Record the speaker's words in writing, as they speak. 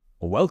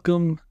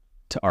Welcome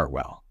to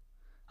Artwell.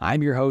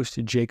 I'm your host,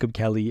 Jacob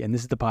Kelly, and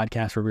this is the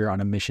podcast where we're on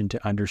a mission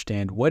to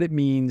understand what it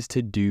means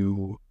to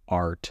do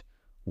art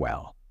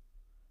well.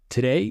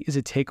 Today is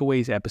a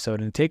takeaways episode,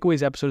 and a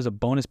takeaways episode is a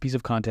bonus piece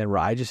of content where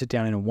I just sit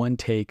down and in one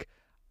take,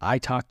 I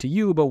talk to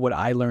you about what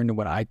I learned and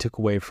what I took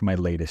away from my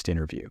latest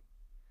interview.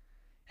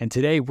 And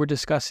today we're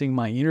discussing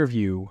my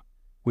interview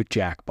with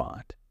Jack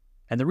Bond.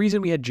 And the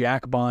reason we had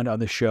Jack Bond on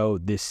the show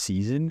this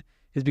season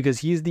is because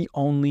he's the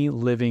only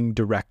living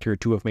director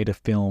to have made a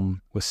film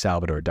with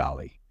Salvador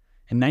Dali.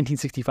 In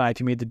 1965,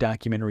 he made the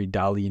documentary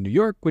Dali in New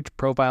York, which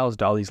profiles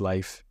Dali's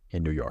life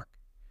in New York.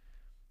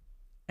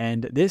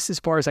 And this,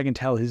 as far as I can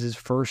tell, is his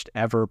first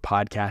ever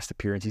podcast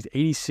appearance. He's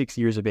 86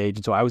 years of age,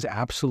 and so I was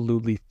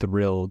absolutely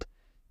thrilled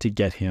to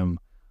get him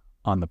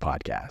on the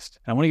podcast.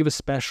 And I want to give a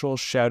special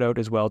shout out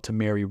as well to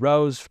Mary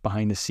Rose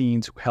behind the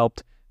scenes who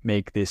helped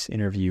make this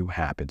interview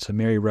happen. So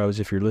Mary Rose,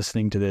 if you're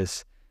listening to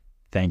this,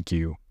 thank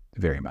you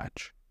very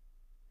much.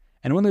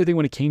 And one other thing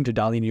when it came to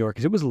Dali New York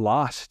is it was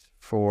lost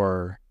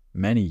for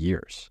many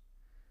years.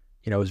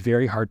 It was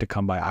very hard to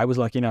come by. I was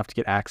lucky enough to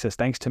get access,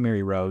 thanks to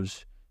Mary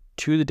Rose,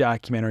 to the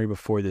documentary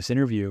before this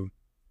interview.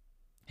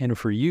 And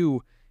for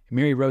you,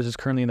 Mary Rose is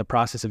currently in the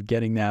process of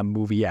getting that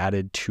movie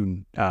added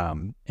to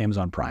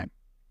Amazon Prime.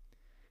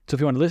 So if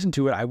you want to listen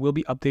to it, I will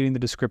be updating the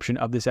description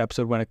of this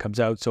episode when it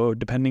comes out. So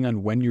depending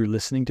on when you're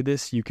listening to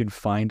this, you can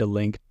find a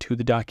link to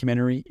the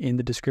documentary in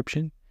the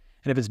description.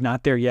 And if it's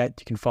not there yet,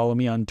 you can follow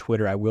me on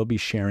Twitter. I will be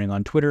sharing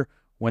on Twitter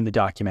when the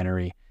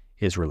documentary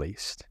is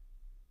released.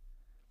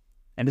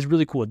 And it's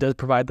really cool. It does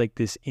provide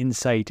this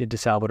insight into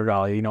Salvador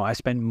Dali. I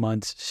spent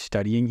months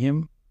studying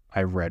him.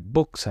 I've read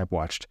books. I've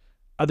watched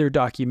other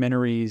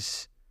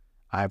documentaries.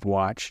 I've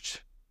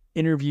watched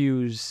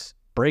interviews,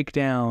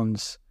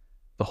 breakdowns,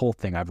 the whole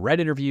thing. I've read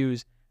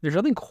interviews. There's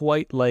nothing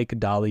quite like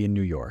Dali in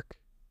New York.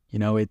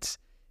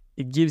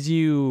 It gives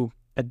you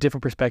a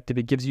different perspective.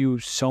 It gives you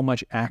so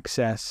much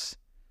access.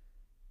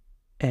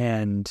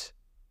 And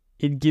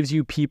it gives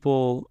you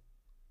people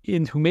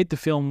who made the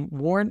film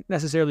weren't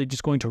necessarily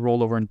just going to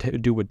roll over and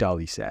do what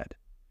Dali said.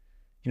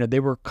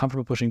 They were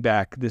comfortable pushing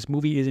back. This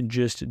movie isn't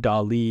just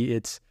Dali.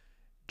 It's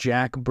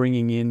Jack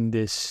bringing in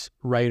this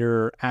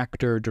writer,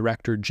 actor,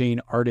 director, Jane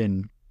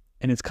Arden.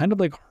 And it's kind of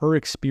like her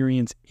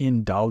experience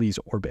in Dali's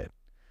orbit.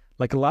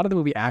 A lot of the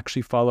movie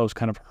actually follows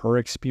kind of her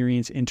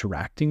experience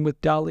interacting with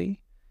Dali.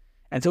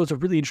 And so it's a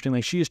really interesting,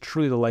 she is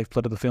truly the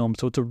lifeblood of the film.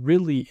 So it's a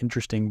really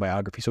interesting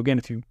biography. So again,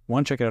 if you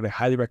want to check it out, I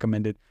highly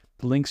recommend it.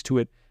 The links to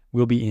it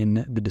will be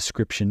in the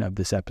description of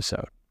this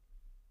episode.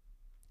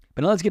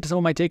 But now let's get to some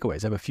of my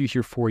takeaways. I have a few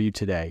here for you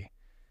today.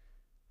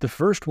 The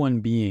first one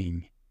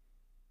being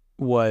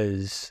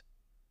was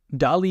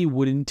Dali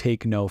wouldn't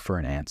take no for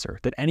an answer,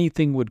 that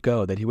anything would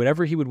go, that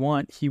whatever he would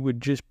want, he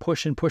would just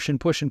push and push and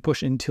push and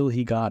push until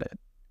he got it.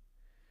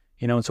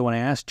 And so when I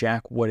asked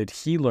Jack, what did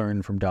he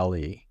learn from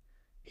Dali?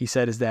 He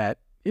said is that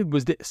it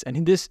was this.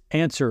 And this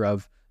answer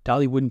of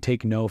Dali wouldn't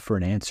take no for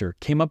an answer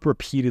came up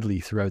repeatedly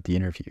throughout the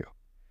interview.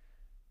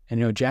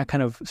 And, Jack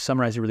kind of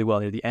summarized it really well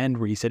near the end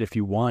where he said, if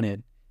you want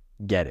it,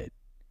 get it.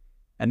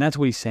 And that's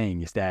what he's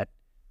saying is that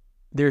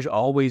there's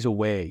always a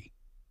way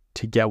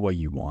to get what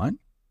you want.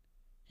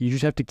 You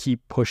just have to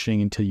keep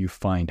pushing until you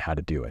find how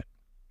to do it.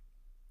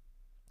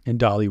 And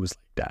Dali was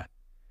like that.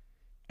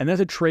 And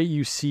that's a trait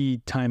you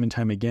see time and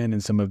time again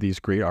in some of these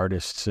great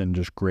artists and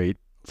just great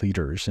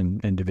leaders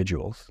and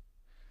individuals.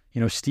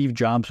 Steve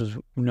Jobs was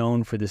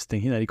known for this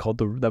thing that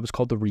that was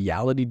called the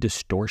reality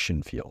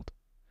distortion field.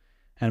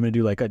 And I'm going to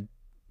do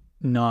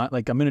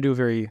I'm going to do a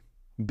very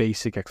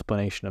basic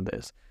explanation of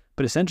this.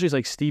 But essentially it's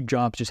like Steve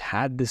Jobs just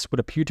had what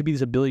appeared to be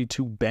this ability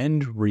to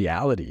bend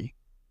reality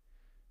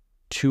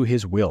to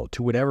his will,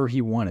 to whatever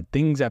he wanted.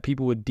 Things that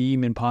people would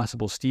deem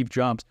impossible, Steve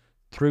Jobs,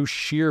 through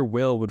sheer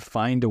will, would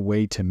find a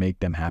way to make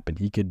them happen.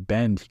 He could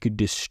bend, he could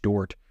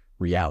distort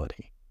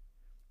reality.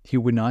 He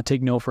would not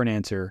take no for an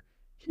answer.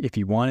 If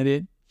he wanted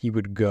it, he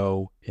would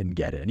go and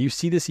get it. And you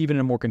see this even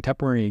in a more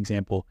contemporary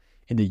example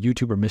in the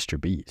YouTuber Mr.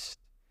 Beast.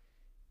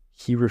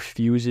 He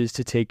refuses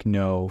to take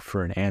no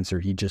for an answer.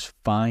 He just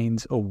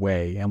finds a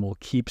way and will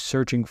keep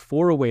searching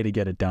for a way to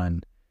get it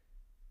done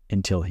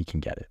until he can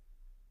get it.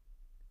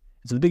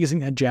 So the biggest thing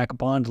that Jack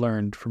Bond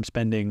learned from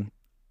spending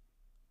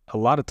a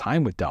lot of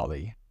time with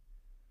Dali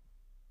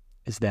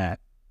is that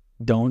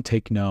don't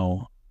take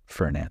no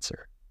for an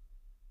answer.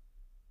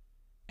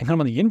 And kind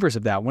of on the inverse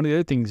of that, one of the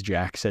other things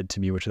Jack said to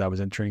me, which I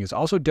was interesting, is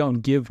also don't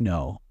give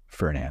no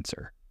for an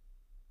answer.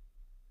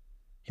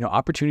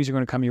 Opportunities are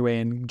going to come your way,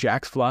 and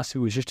Jack's philosophy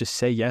was just to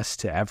say yes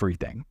to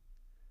everything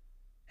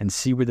and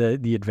see where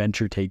the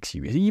adventure takes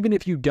you. Even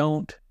if you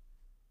don't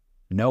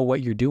know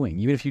what you're doing,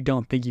 even if you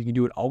don't think you can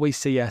do it, always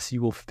say yes,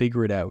 you will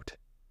figure it out.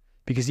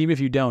 Because even if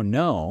you don't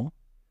know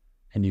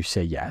and you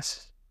say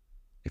yes,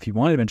 if you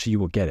want it eventually, you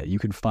will get it. You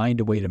can find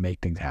a way to make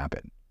things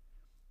happen.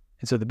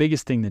 And so the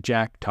biggest thing that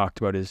Jack talked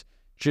about is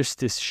just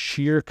this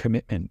sheer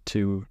commitment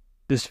to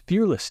this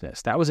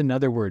fearlessness. That was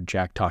another word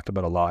Jack talked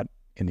about a lot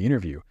in the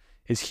interview,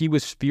 is he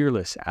was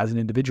fearless as an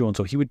individual. And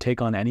so he would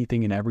take on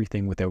anything and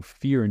everything without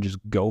fear and just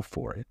go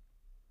for it.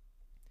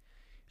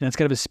 And that's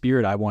kind of a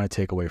spirit I want to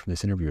take away from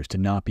this interview, is to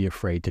not be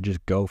afraid to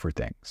just go for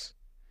things.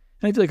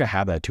 And I feel like I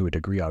have that to a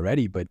degree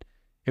already, but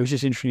it was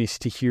just interesting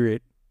to hear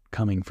it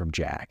coming from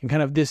Jack. And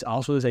kind of this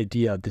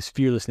idea of this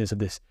fearlessness, of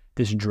this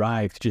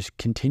drive to just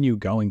continue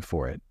going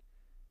for it.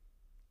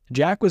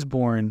 Jack was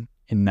born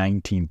in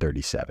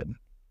 1937.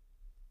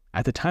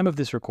 At the time of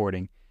this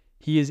recording,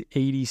 he is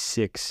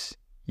 86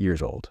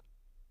 years old.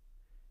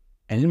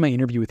 And in my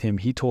interview with him,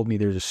 he told me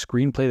there's a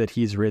screenplay that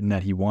he's written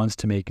that he wants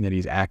to make and that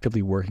he's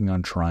actively working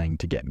on trying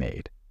to get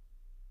made.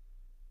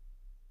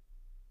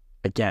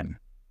 Again,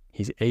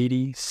 he's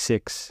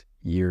 86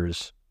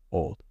 years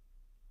old.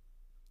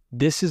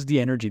 This is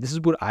the energy. This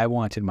is what I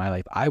want in my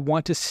life. I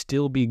want to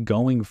still be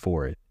going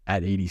for it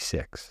at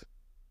 86.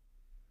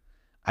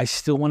 I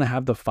still want to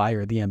have the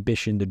fire, the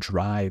ambition, the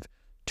drive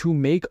to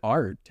make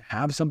art, to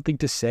have something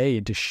to say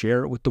and to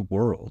share it with the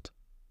world.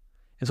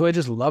 And so I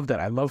just love that.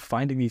 I love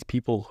finding these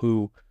people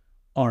who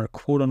are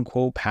quote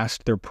unquote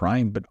past their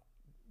prime, but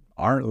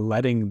aren't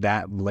letting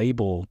that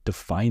label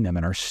define them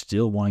and are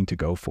still wanting to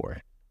go for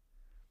it.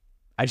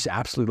 I just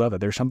absolutely love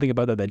it. There's something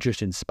about that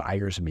just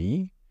inspires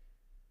me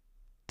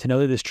to know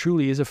that this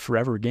truly is a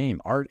forever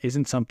game. Art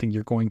isn't something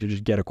you're going to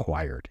just get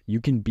acquired. You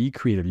can be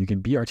creative. You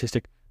can be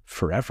artistic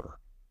forever.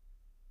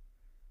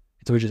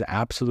 And so I just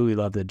absolutely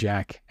love that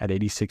Jack, at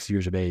 86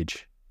 years of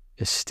age,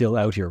 is still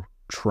out here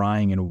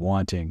trying and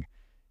wanting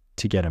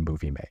to get a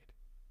movie made.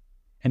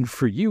 And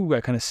for you, I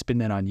kind of spin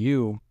that on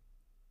you,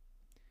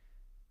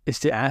 is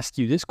to ask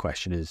you this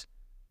question: is,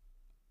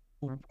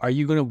 are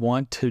you going to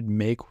want to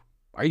make,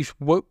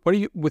 what are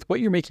you, with what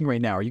you're making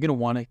right now, are you going to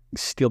want to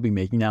still be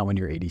making that when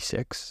you're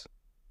 86?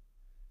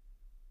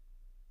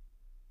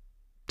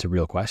 It's a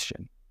real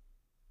question.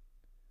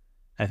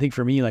 I think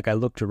for me, like, I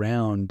looked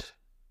around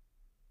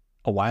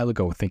a while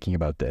ago thinking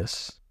about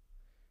this,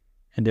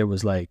 and there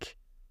was like,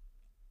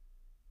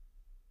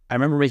 I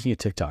remember making a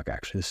TikTok,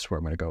 actually. This is where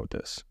I'm going to go with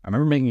this. I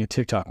remember making a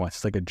TikTok once.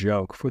 It's like a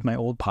joke with my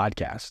old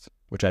podcast,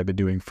 which I've been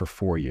doing for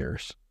 4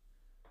 years.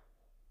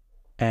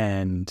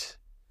 And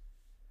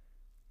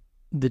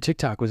the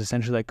TikTok was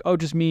essentially like, oh,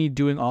 just me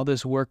doing all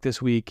this work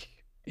this week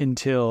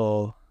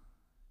until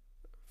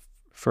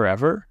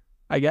forever,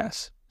 I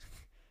guess.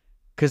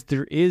 Because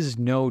there is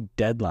no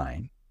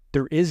deadline.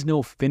 There is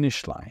no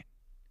finish line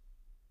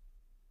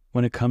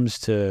when it comes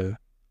to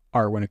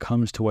art, when it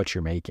comes to what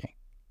you're making.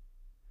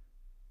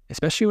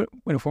 Especially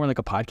when forming like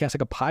a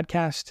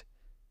podcast,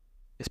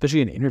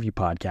 especially an interview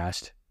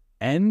podcast,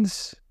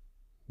 ends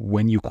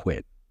when you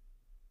quit.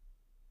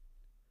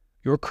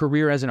 Your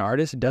career as an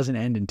artist doesn't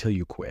end until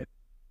you quit.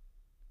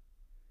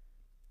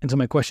 And so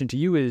my question to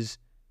you is,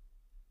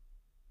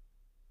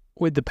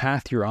 with the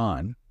path you're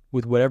on,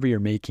 with whatever you're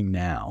making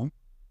now,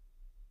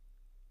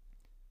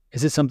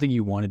 is it something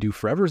you want to do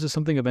forever? Or is it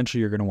something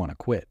eventually you're going to want to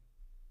quit?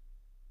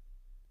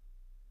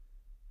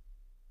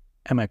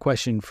 And my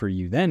question for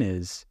you then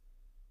is,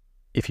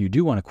 if you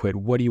do want to quit,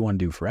 what do you want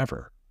to do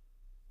forever?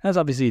 That's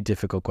obviously a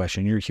difficult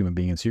question. You're a human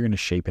being, and so you're going to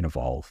shape and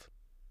evolve.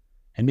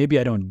 And maybe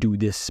I don't do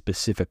this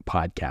specific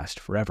podcast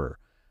forever,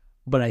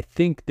 but I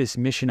think this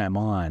mission I'm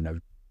on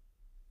of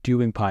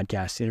doing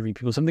podcasts, interviewing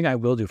people, something I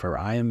will do forever.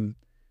 I am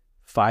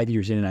 5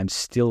 years in and I'm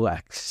still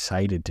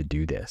excited to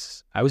do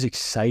this. I was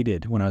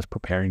excited when I was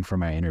preparing for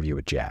my interview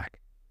with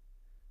Jack.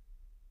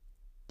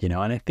 You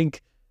know, and I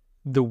think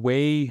the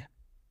way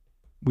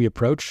we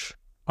approach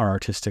our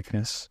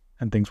artisticness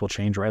and things will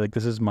change, right? Like,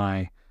 this is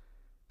my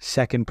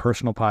second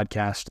personal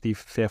podcast, the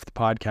 5th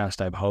podcast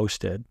I've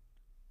hosted.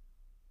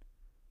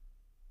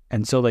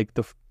 And so like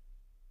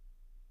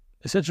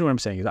essentially what I'm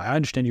saying is, I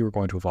understand you were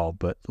going to evolve,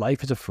 but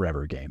life is a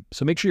forever game.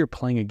 So make sure you're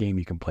playing a game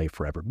you can play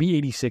forever. Be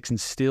 86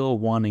 and still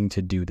wanting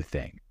to do the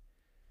thing.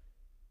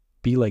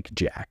 Be like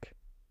Jack.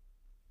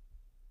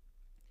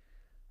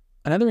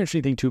 Another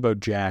interesting thing too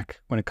about Jack,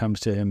 when it comes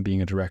to him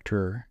being a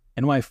director,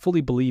 and why I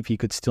fully believe he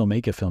could still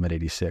make a film at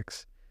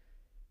 86,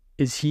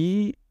 is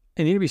he,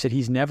 in the interview, said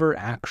he's never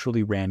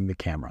actually ran the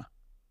camera.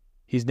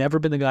 He's never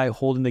been the guy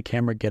holding the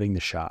camera, getting the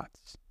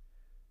shots.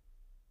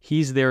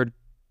 He's there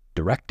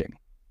directing.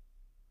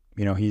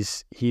 You know,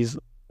 he's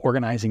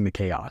organizing the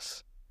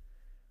chaos.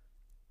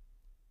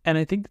 And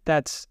I think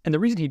and the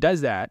reason he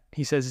does that,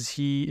 he says, is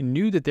he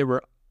knew that there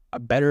were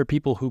better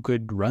people who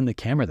could run the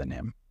camera than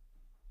him.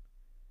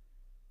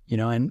 You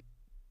know, and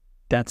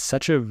that's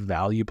such a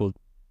valuable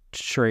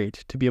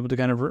trait, to be able to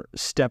kind of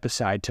step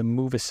aside, to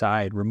move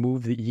aside,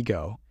 remove the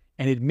ego,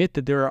 and admit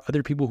that there are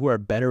other people who are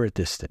better at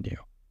this than you.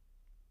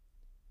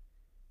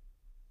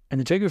 And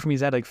the takeaway from me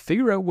is that, like,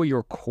 figure out what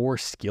your core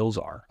skills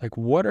are. Like,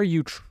 what are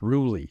you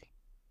truly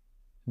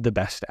the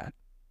best at?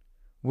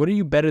 What are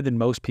you better than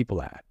most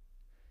people at?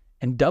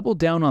 And double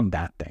down on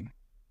that thing.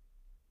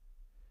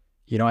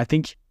 You know, I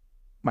think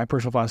my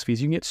personal philosophy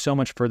is you can get so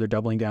much further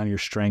doubling down on your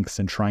strengths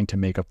and trying to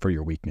make up for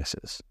your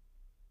weaknesses.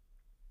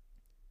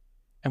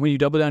 And when you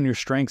double down on your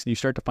strengths and you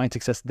start to find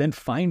success, then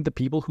find the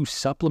people who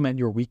supplement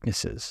your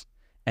weaknesses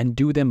and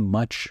do them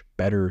much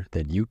better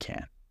than you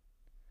can.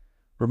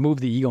 Remove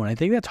the ego. And I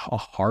think that's a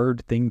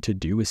hard thing to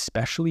do,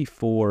 especially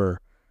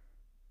for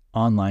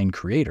online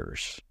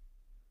creators.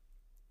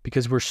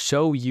 because we're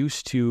so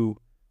used to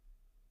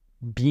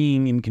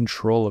being in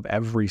control of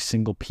every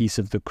single piece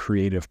of the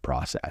creative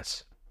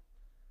process.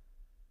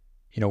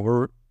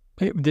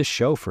 This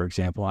show, for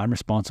example, I'm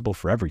responsible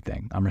for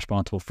everything. I'm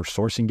responsible for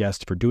sourcing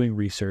guests, for doing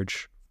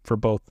research, for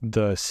both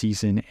the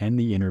season and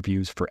the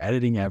interviews, for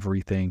editing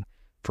everything,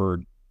 for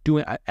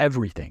doing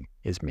everything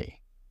is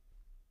me.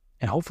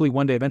 And hopefully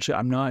one day, eventually,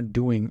 I'm not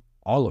doing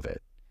all of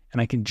it.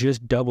 And I can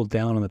just double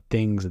down on the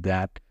things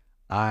that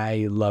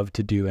I love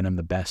to do and I'm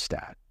the best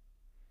at.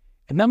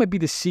 And that might be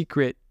the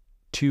secret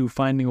to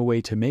finding a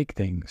way to make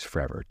things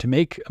forever, to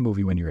make a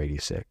movie when you're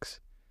 86,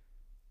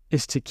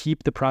 is to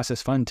keep the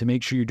process fun, to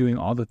make sure you're doing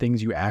all the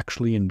things you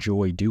actually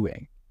enjoy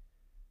doing.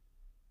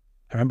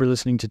 I remember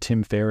listening to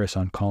Tim Ferriss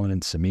on Colin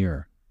and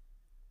Samir,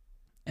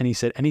 and he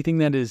said anything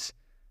that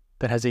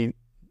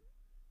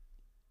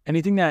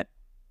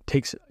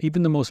takes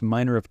even the most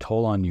minor of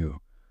toll on you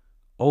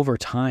over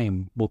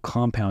time will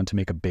compound to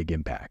make a big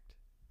impact.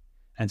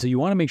 And so you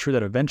want to make sure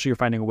that eventually you're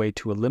finding a way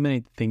to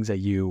eliminate the things that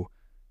you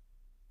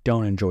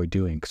don't enjoy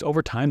doing, because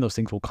over time those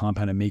things will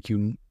compound and make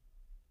you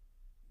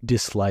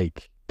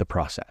dislike the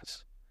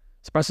process.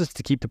 It's a process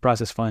to keep the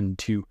process fun,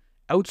 to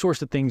outsource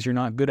the things you're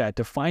not good at,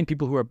 to find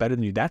people who are better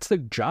than you. That's the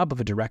job of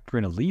a director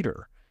and a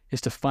leader,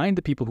 is to find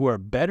the people who are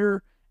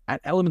better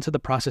at elements of the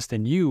process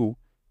than you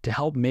to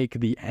help make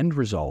the end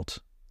result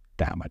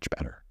that much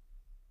better.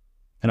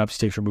 And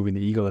obviously for Moving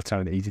the Eagle, that's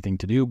not an easy thing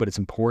to do, but it's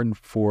important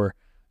for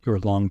your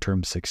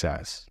long-term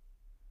success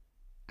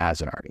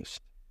as an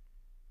artist.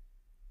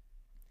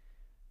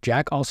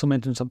 Jack also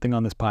mentioned something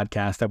on this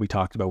podcast that we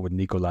talked about with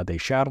Nicolas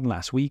Descharnes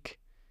last week,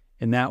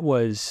 and that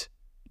was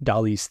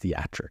Dali's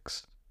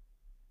theatrics.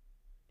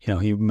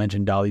 He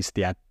mentioned Dali's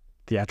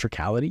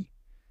theatricality.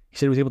 He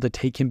said it was able to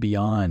take him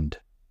beyond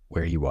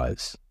where he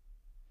was.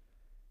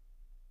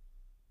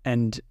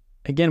 And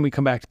again, we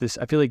come back to this.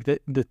 I feel like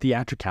the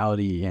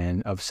theatricality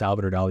of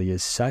Salvador Dali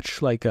is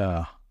such like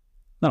not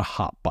a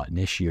hot button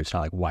issue. It's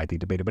not like widely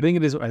debated, but I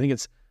think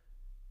it's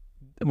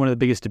one of the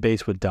biggest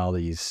debates with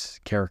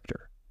Dali's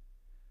character.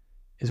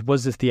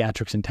 Was this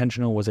theatrics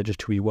intentional? Was it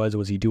just who he was?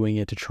 Was he doing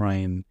it to try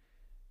and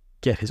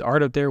get his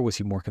art out there? Was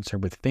he more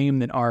concerned with fame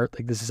than art?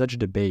 Like, this is such a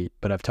debate,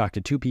 but I've talked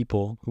to two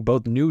people who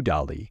both knew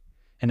Dali.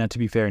 And not to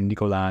be fair,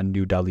 Nicolas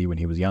knew Dali when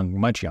he was young,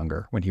 much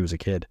younger, when he was a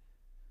kid.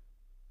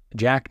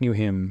 Jack knew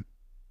him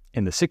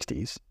in the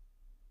 60s.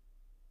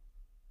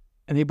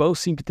 And they both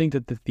seemed to think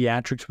that the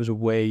theatrics was a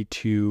way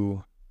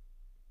to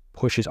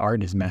push his art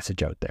and his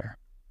message out there,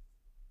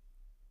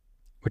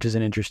 which is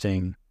an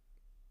interesting,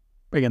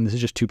 again, this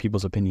is just two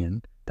people's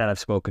opinion that I've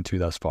spoken to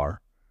thus far.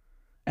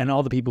 And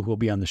all the people who will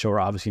be on the show are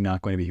obviously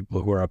not going to be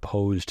people who are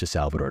opposed to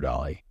Salvador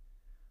Dali.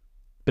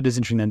 But it's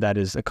interesting that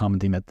is a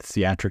common theme, that the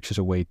theatrics is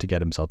a way to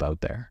get himself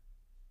out there.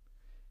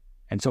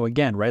 And so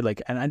again,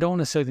 right, and I don't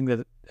necessarily think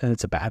that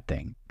it's a bad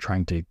thing,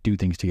 trying to do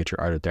things to get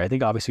your art out there. I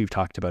think obviously we've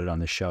talked about it on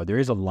this show. There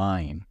is a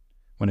line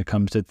when it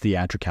comes to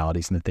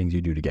theatricalities and the things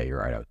you do to get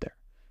your art out there.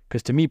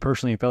 Because to me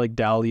personally, I felt like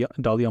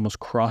Dali almost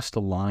crossed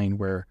the line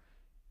where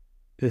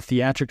the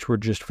theatrics were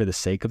just for the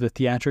sake of the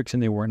theatrics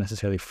and they weren't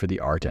necessarily for the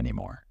art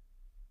anymore.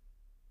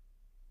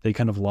 They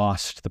kind of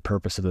lost the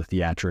purpose of the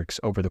theatrics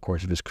over the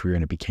course of his career,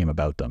 and it became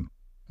about them,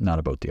 not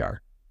about the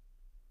art.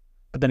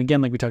 But then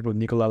again, like we talked about with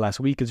Nicolas last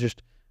week, is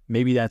just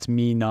maybe that's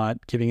me not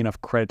giving enough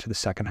credit to the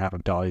second half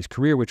of Dali's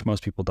career, which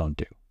most people don't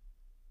do.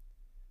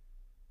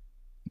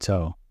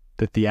 So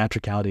the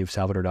theatricality of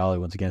Salvador Dali,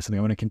 once again, is something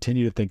I want to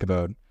continue to think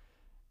about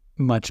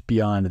much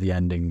beyond the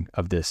ending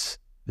of this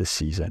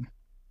season.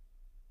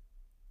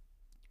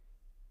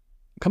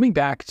 Coming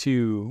back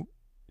to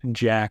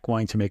Jack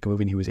wanting to make a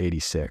movie when he was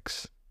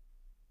 86,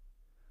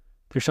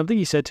 there's something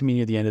he said to me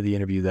near the end of the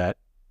interview that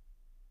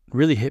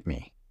really hit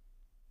me.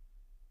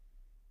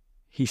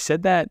 He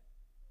said that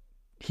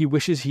he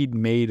wishes he'd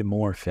made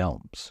more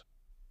films.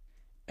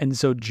 And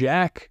so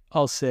Jack,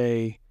 I'll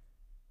say,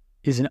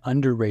 is an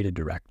underrated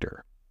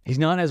director. He's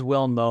not as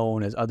well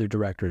known as other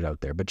directors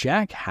out there, but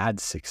Jack had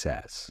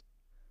success.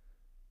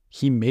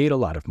 He made a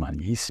lot of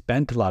money. He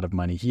spent a lot of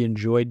money. He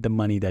enjoyed the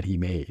money that he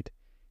made.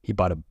 He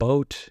bought a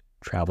boat,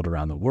 traveled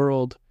around the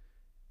world.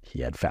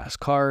 He had fast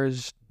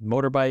cars,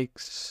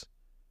 motorbikes.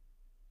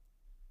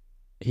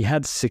 He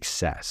had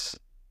success.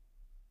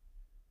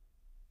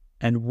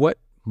 And what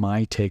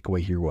my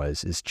takeaway here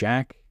is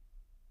Jack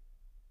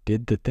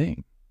did the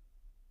thing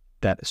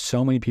that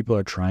so many people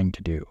are trying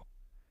to do.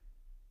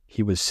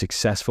 He was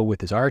successful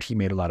with his art. He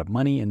made a lot of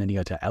money, and then he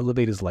got to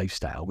elevate his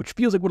lifestyle, which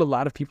feels like what a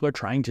lot of people are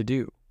trying to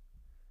do.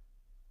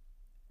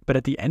 But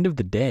at the end of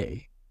the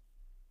day,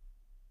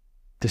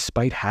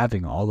 despite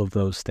having all of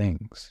those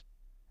things,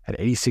 at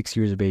 86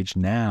 years of age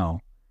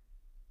now,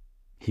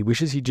 he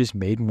wishes he just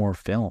made more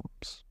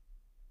films.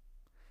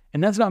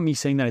 And that's not me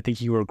saying that I think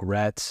he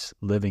regrets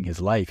living his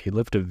life. He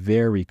lived a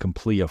very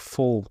complete, a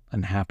full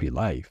and happy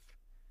life.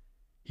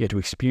 He had to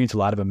experience a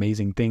lot of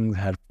amazing things,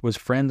 was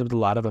friends with a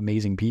lot of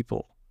amazing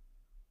people.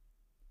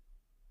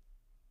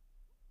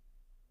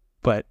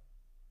 But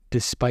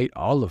despite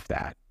all of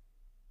that,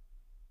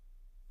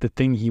 the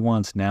thing he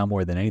wants now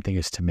more than anything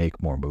is to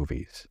make more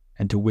movies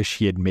and to wish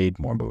he had made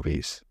more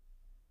movies.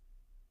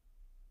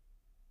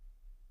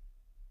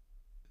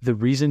 The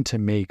reason to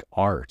make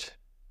art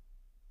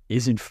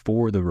isn't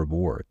for the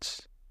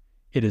rewards.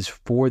 It is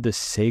for the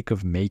sake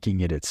of making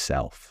it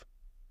itself.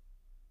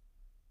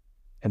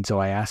 And so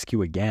I ask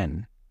you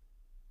again,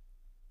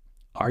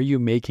 are you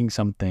making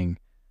something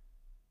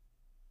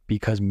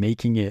because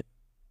making it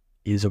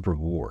is a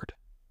reward?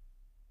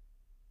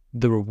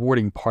 The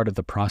rewarding part of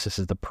the process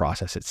is the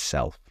process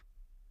itself.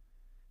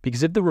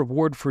 Because if the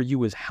reward for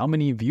you is how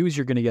many views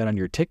you're going to get on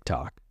your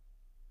TikTok,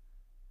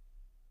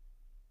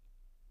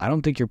 I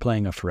don't think you're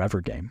playing a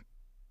forever game.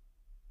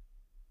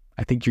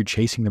 I think you're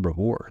chasing the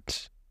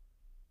rewards.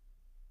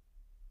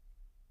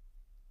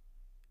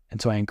 And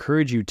so I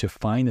encourage you to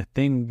find the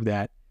thing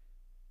that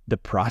the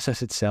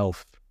process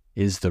itself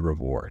is the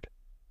reward.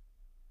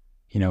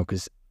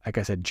 Because like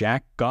I said,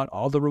 Jack got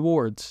all the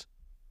rewards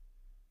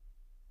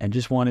and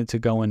just wanted to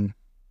go and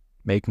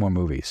make more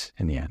movies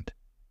in the end.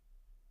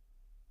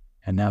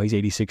 And now he's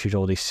 86 years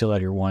old. He's still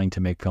out here wanting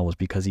to make films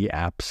because he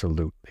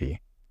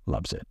absolutely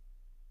loves it.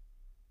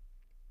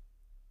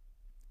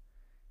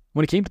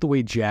 When it came to the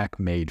way Jack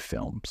made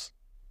films,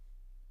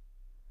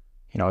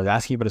 I was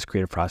asking about his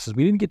creative process.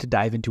 We didn't get to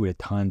dive into it a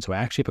ton, so I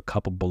actually have a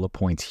couple bullet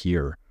points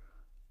here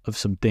of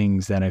some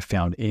things that I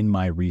found in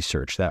my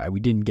research that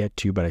we didn't get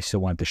to, but I still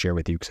wanted to share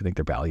with you because I think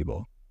they're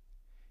valuable.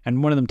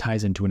 And one of them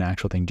ties into an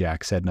actual thing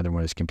Jack said, another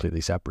one is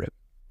completely separate.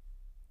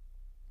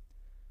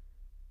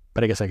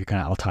 But I guess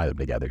I'll tie them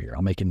together here.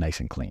 I'll make it nice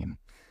and clean.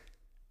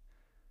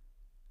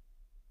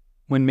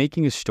 When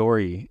making a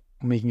story,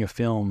 making a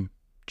film,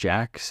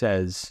 Jack's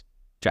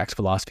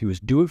philosophy was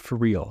do it for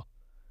real,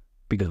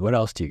 because what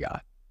else do you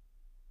got?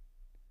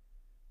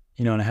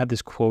 And I have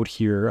this quote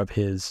here of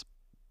his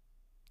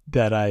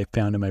that I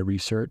found in my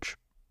research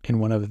in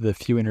one of the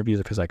few interviews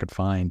of his I could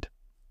find.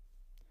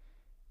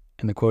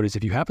 And the quote is,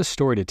 if you have a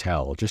story to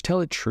tell, just tell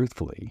it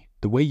truthfully,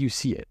 the way you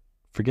see it.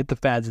 Forget the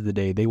fads of the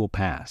day, they will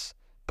pass,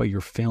 but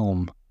your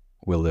film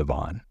will live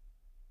on.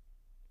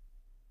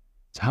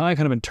 So how I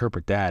kind of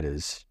interpret that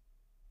is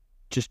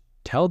just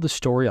tell the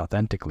story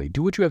authentically.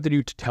 Do what you have to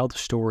do to tell the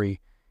story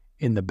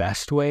in the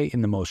best way,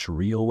 in the most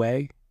real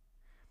way.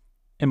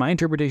 And my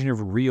interpretation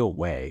of real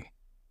way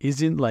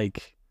isn't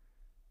like,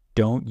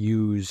 don't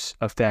use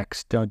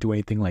effects, don't do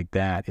anything like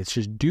that. It's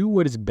just do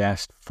what is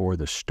best for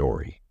the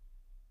story.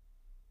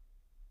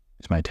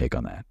 It's my take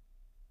on that.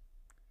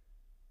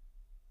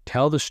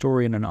 Tell the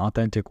story in an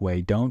authentic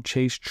way. Don't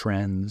chase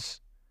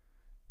trends.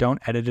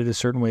 Don't edit it a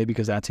certain way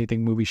because that's how you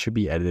think movies should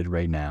be edited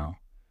right now.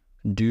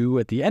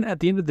 At the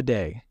end of the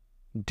day,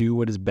 do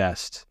what is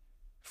best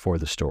for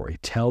the story.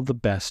 Tell the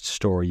best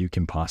story you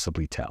can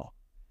possibly tell.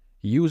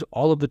 Use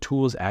all of the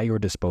tools at your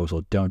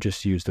disposal. Don't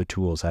just use the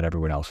tools that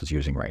everyone else is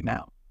using right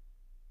now.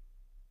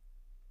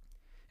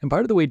 And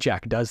part of the way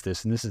Jack does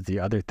this, and this is the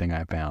other thing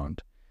I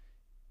found,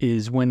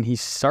 is when he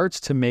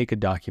starts to make a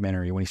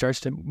documentary, when he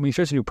starts a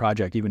new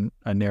project, even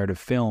a narrative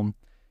film,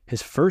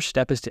 his first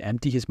step is to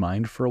empty his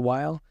mind for a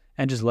while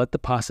and just let the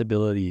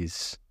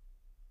possibilities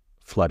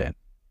flood in.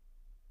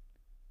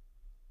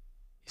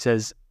 He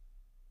says,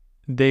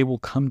 they will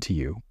come to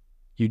you.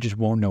 You just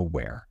won't know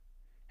where.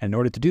 And in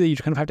order to do that, you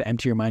just kind of have to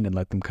empty your mind and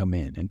let them come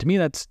in. And to me,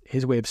 that's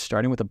his way of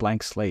starting with a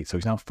blank slate. So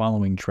he's not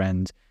following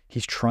trends.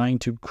 He's trying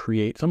to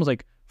create, it's almost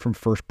like from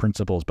first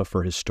principles, but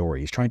for his story.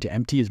 He's trying to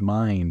empty his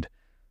mind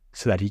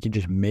so that he can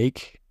just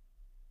he's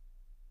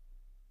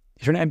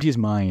trying to empty his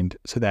mind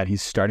so that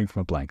he's starting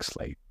from a blank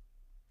slate.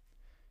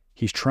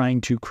 He's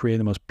trying to create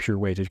the most pure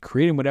way, to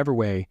create in whatever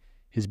way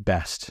is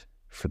best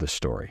for the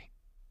story.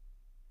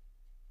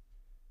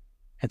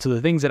 And so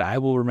the things that I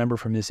will remember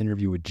from this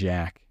interview with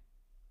Jack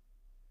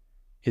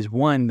is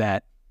one,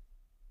 that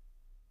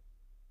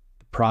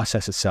the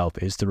process itself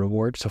is the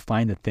reward. So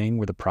find the thing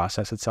where the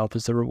process itself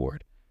is the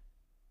reward.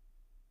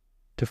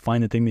 To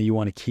find the thing that you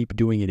want to keep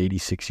doing at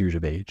 86 years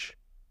of age.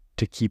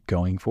 To keep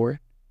going for it.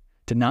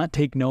 To not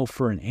take no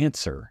for an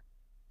answer.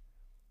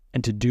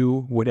 And to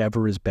do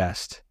whatever is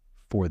best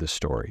for the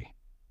story.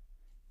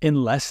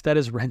 Unless that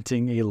is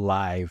renting a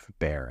live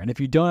bear. And if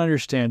you don't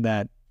understand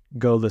that,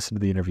 go listen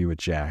to the interview with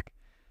Jack.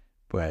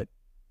 But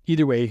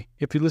either way,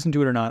 if you listen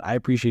to it or not, I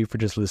appreciate you for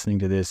just listening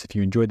to this. If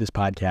you enjoyed this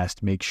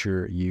podcast, make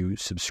sure you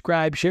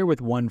subscribe, share with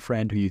one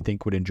friend who you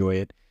think would enjoy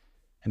it.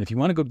 And if you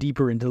want to go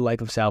deeper into the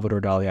life of Salvador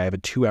Dali, I have a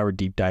 2-hour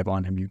deep dive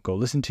on him you can go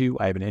listen to.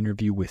 I have an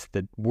interview with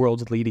the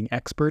world's leading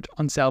expert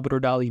on Salvador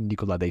Dali,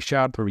 Nicolas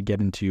Deschartres, where we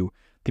get into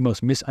the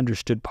most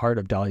misunderstood part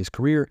of Dali's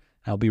career.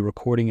 I'll be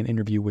recording an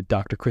interview with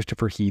Dr.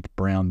 Christopher Heath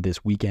Brown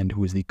this weekend,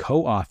 who is the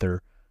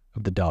co-author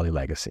of The Dali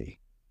Legacy.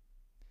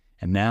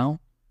 And now,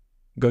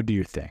 go do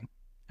your thing.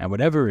 And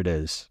whatever it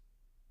is,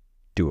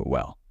 do it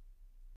well.